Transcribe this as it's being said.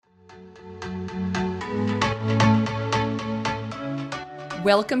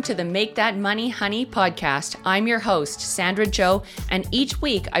Welcome to the Make That Money Honey podcast. I'm your host, Sandra Jo, and each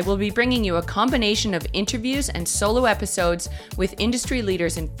week I will be bringing you a combination of interviews and solo episodes with industry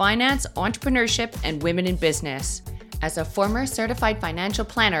leaders in finance, entrepreneurship, and women in business. As a former certified financial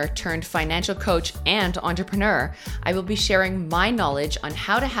planner turned financial coach and entrepreneur, I will be sharing my knowledge on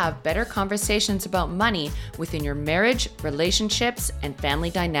how to have better conversations about money within your marriage, relationships, and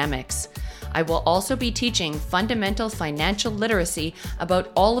family dynamics. I will also be teaching fundamental financial literacy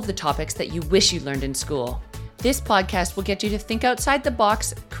about all of the topics that you wish you learned in school. This podcast will get you to think outside the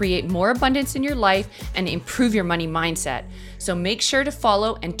box, create more abundance in your life, and improve your money mindset. So make sure to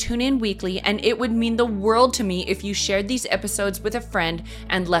follow and tune in weekly, and it would mean the world to me if you shared these episodes with a friend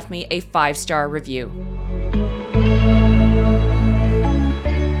and left me a 5-star review.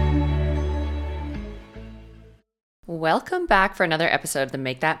 Welcome back for another episode of the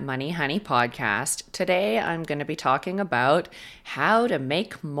Make That Money Honey podcast. Today, I'm going to be talking about how to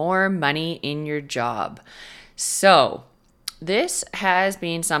make more money in your job. So, this has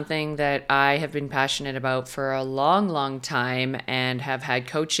been something that I have been passionate about for a long time and have had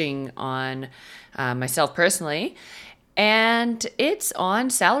coaching on myself personally, and it's on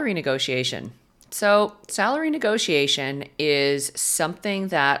salary negotiation. So, salary negotiation is something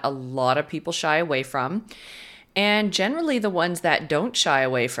that a lot of people shy away from. And generally, the ones that don't shy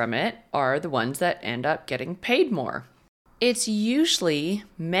away from it are the ones that end up getting paid more. It's usually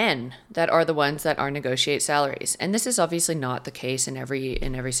men that are the ones that are negotiate salaries. And this is obviously not the case in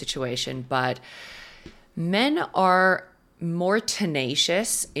every situation, but men are more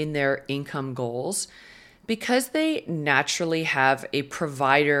tenacious in their income goals because they naturally have a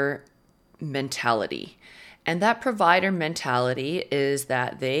provider mentality. And that provider mentality is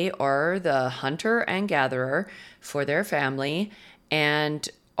that they are the hunter and gatherer for their family and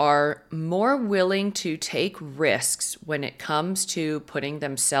are more willing to take risks when it comes to putting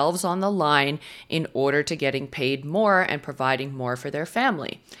themselves on the line in order to getting paid more and providing more for their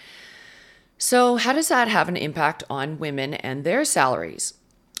family. So how does that have an impact on women and their salaries?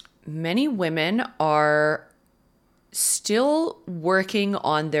 Many women are still working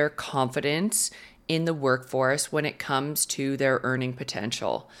on their confidence in the workforce when it comes to their earning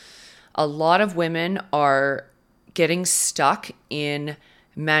potential. A lot of women are getting stuck in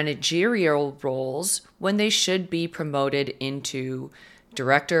managerial roles when they should be promoted into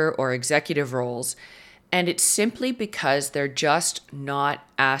director or executive roles. And it's simply because they're just not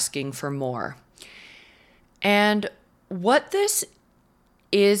asking for more. And what this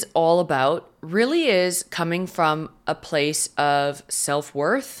is all about really is coming from a place of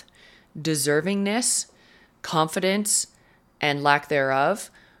self-worth, deservingness, confidence, and lack thereof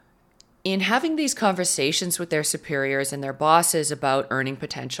in having these conversations with their superiors and their bosses about earning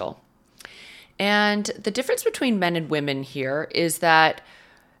potential. And the difference between men and women here is that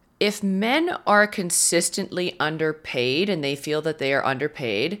if men are consistently underpaid and they feel that they are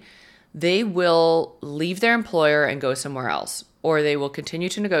underpaid, they will leave their employer and go somewhere else, or they will continue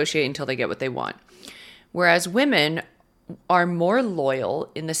to negotiate until they get what they want. Whereas women are more loyal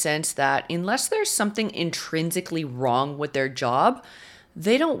in the sense that unless there's something intrinsically wrong with their job,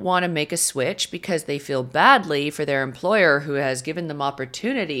 they don't want to make a switch because they feel badly for their employer who has given them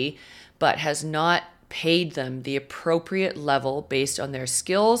opportunity but has not paid them the appropriate level based on their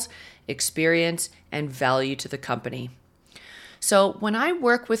skills, experience, and value to the company. So when I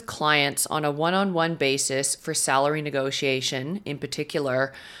work with clients on a one-on-one basis for salary negotiation in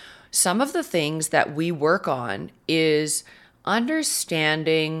particular, some of the things that we work on is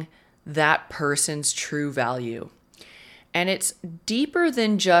understanding that person's true value. And it's deeper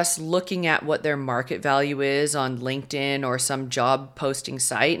than just looking at what their market value is on LinkedIn or some job posting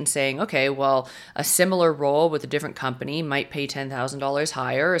site and saying, okay, well, a similar role with a different company might pay $10,000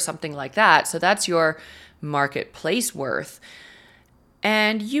 higher or something like that. So that's your marketplace worth.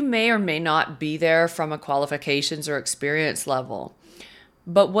 And you may or may not be there from a qualifications or experience level.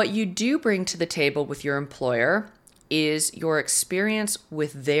 But what you do bring to the table with your employer is your experience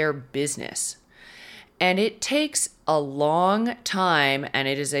with their business. And it takes a long time and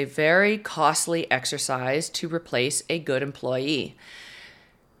it is a very costly exercise to replace a good employee.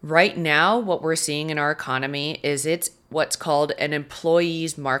 Right now, what we're seeing in our economy is it's what's called an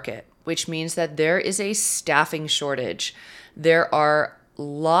employees market, which means that there is a staffing shortage. There are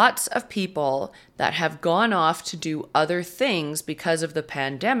lots of people that have gone off to do other things because of the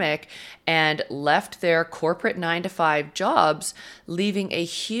pandemic and left their corporate 9-to-5 jobs, leaving a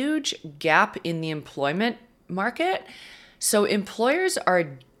huge gap in the employment market. So employers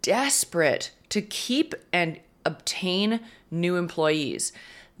are desperate to keep and obtain new employees.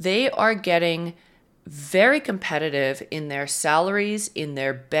 They are getting very competitive in their salaries, in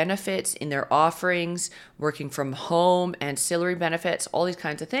their benefits, in their offerings, working from home, ancillary benefits, all these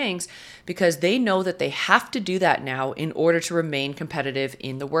kinds of things, because they know that they have to do that now in order to remain competitive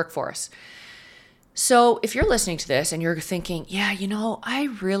in the workforce. So if you're listening to this and you're thinking, yeah, I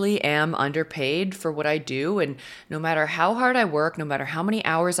really am underpaid for what I do. And no matter how hard I work, no matter how many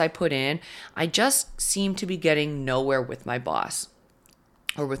hours I put in, I just seem to be getting nowhere with my boss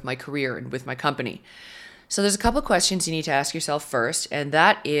or with my career and with my company. So there's a couple of questions you need to ask yourself first. And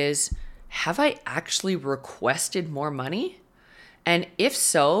that is, have I actually requested more money? And if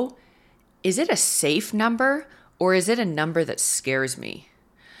so, is it a safe number or is it a number that scares me?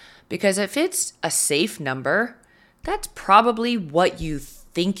 Because if it's a safe number, that's probably what you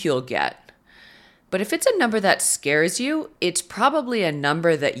think you'll get. But if it's a number that scares you, it's probably a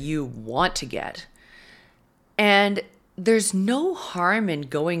number that you want to get. And there's no harm in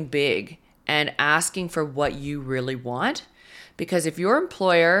going big and asking for what you really want. Because if your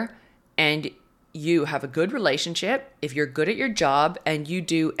employer and you have a good relationship, if you're good at your job and you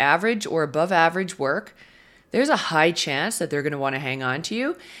do average or above average work, there's a high chance that they're going to want to hang on to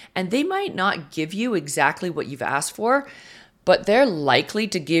you. And they might not give you exactly what you've asked for, but they're likely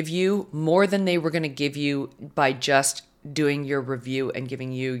to give you more than they were going to give you by just doing your review and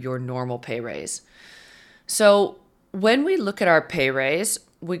giving you your normal pay raise. So when we look at our pay raise,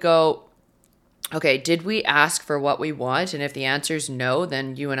 we go, okay, did we ask for what we want? And if the answer is no,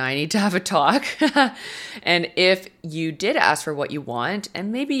 then you and I need to have a talk. And if you did ask for what you want,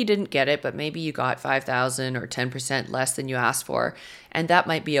 and maybe you didn't get it, but maybe you got 5,000 or 10% less than you asked for, and that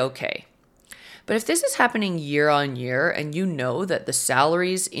might be okay. But if this is happening year on year and you know that the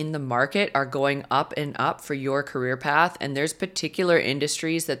salaries in the market are going up and up for your career path, and there's particular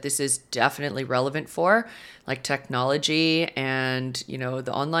industries that this is definitely relevant for, like technology and,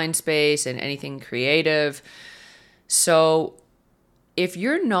 the online space and anything creative. So if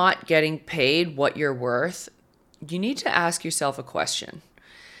you're not getting paid what you're worth, you need to ask yourself a question.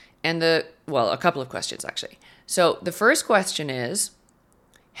 And a couple of questions actually. So the first question is,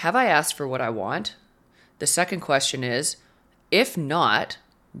 have I asked for what I want? The second question is, if not,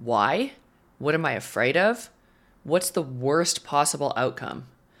 why? What am I afraid of? What's the worst possible outcome?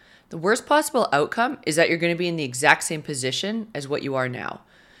 The worst possible outcome is that you're going to be in the exact same position as what you are now.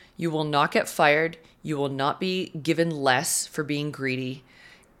 You will not get fired. You will not be given less for being greedy.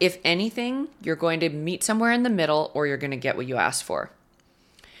 If anything, you're going to meet somewhere in the middle, or you're going to get what you asked for.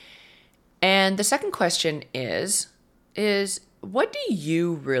 And the second question is what do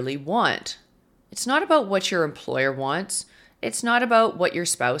you really want? It's not about what your employer wants. It's not about what your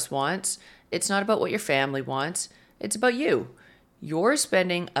spouse wants. It's not about what your family wants. It's about you. You're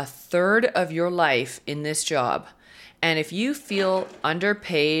spending a third of your life in this job. And if you feel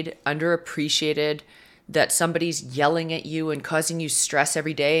underpaid, underappreciated, that somebody's yelling at you and causing you stress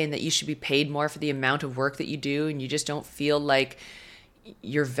every day, and that you should be paid more for the amount of work that you do, and you just don't feel like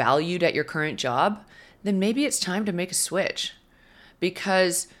you're valued at your current job, then maybe it's time to make a switch.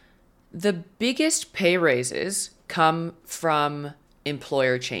 Because the biggest pay raises come from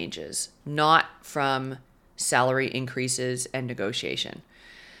employer changes, not from salary increases and negotiation.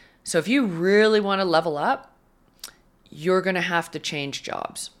 So if you really want to level up, you're going to have to change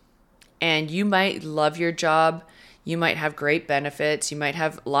jobs. And you might love your job. You might have great benefits. You might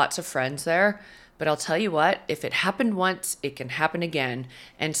have lots of friends there. But I'll tell you what, if it happened once, it can happen again.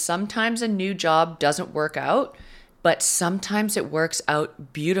 And sometimes a new job doesn't work out, but sometimes it works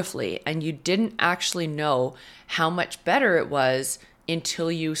out beautifully. And you didn't actually know how much better it was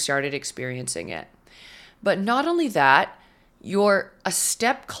until you started experiencing it. But not only that, you're a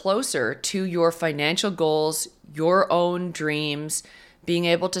step closer to your financial goals, your own dreams, being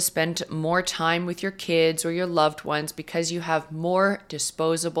able to spend more time with your kids or your loved ones because you have more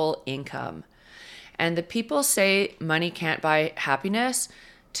disposable income. And the people say money can't buy happiness,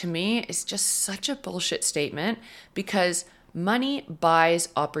 to me, is just such a bullshit statement, because money buys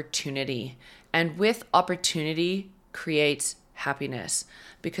opportunity, and with opportunity creates happiness.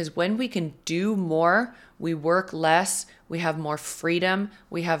 Because when we can do more, we work less, we have more freedom,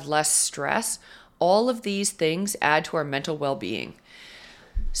 we have less stress. All of these things add to our mental well-being.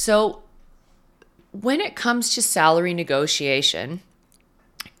 So when it comes to salary negotiation,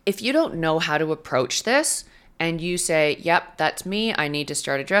 if you don't know how to approach this, and you say, yep, that's me, I need to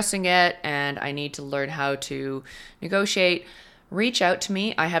start addressing it, and I need to learn how to negotiate, reach out to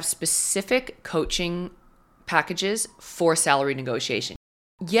me. I have specific coaching packages for salary negotiation.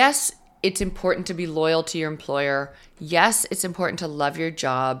 Yes, it's important to be loyal to your employer. Yes, it's important to love your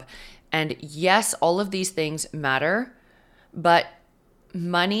job. And yes, all of these things matter. But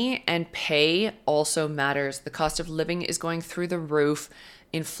money and pay also matters. The cost of living is going through the roof.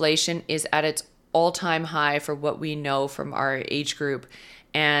 Inflation is at its all-time high for what we know from our age group.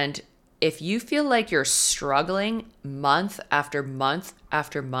 And if you feel like you're struggling month after month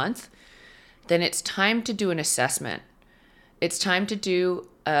after month, then it's time to do an assessment. It's time to do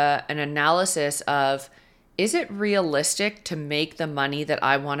an analysis of, is it realistic to make the money that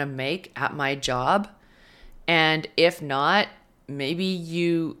I want to make at my job? And if not, maybe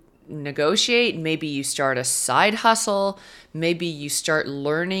you negotiate, maybe you start a side hustle, maybe you start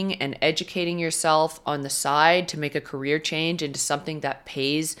learning and educating yourself on the side to make a career change into something that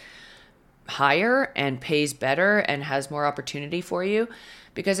pays higher and pays better and has more opportunity for you.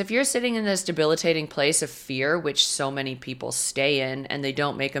 Because if you're sitting in this debilitating place of fear, which so many people stay in, and they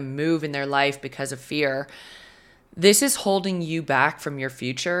don't make a move in their life because of fear, this is holding you back from your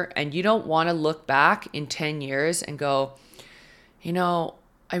future. And you don't want to look back in 10 years and go,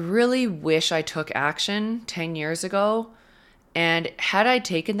 I really wish I took action 10 years ago. And had I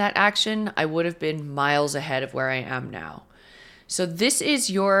taken that action, I would have been miles ahead of where I am now. So this is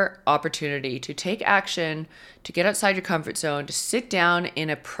your opportunity to take action, to get outside your comfort zone, to sit down in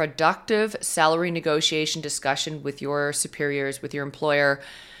a productive salary negotiation discussion with your superiors, with your employer,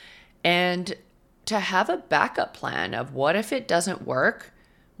 and to have a backup plan of what if it doesn't work?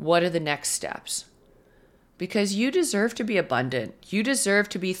 What are the next steps? Because you deserve to be abundant. You deserve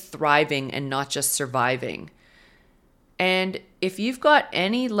to be thriving and not just surviving. And if you've got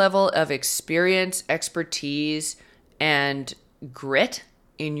any level of experience, expertise, and grit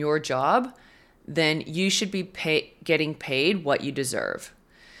in your job, then you should be getting paid what you deserve.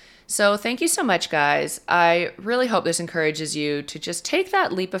 So thank you so much, guys. I really hope this encourages you to just take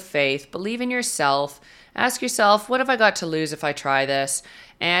that leap of faith, believe in yourself, ask yourself, what have I got to lose if I try this?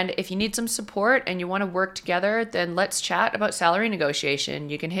 And if you need some support and you want to work together, then let's chat about salary negotiation.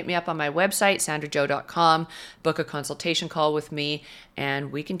 You can hit me up on my website, sandrajo.com, book a consultation call with me,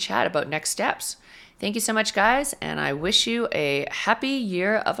 and we can chat about next steps. Thank you so much, guys, and I wish you a happy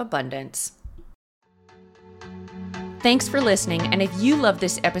year of abundance. Thanks for listening, and if you love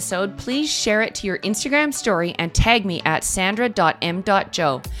this episode, please share it to your Instagram story and tag me at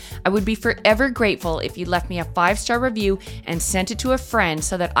sandra.m.jo. I would be forever grateful if you left me a 5-star review and sent it to a friend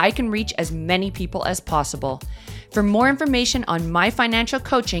so that I can reach as many people as possible. For more information on my financial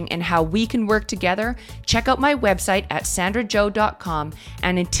coaching and how we can work together, check out my website at sandrajo.com.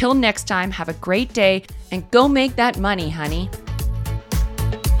 And until next time, have a great day and go make that money, honey.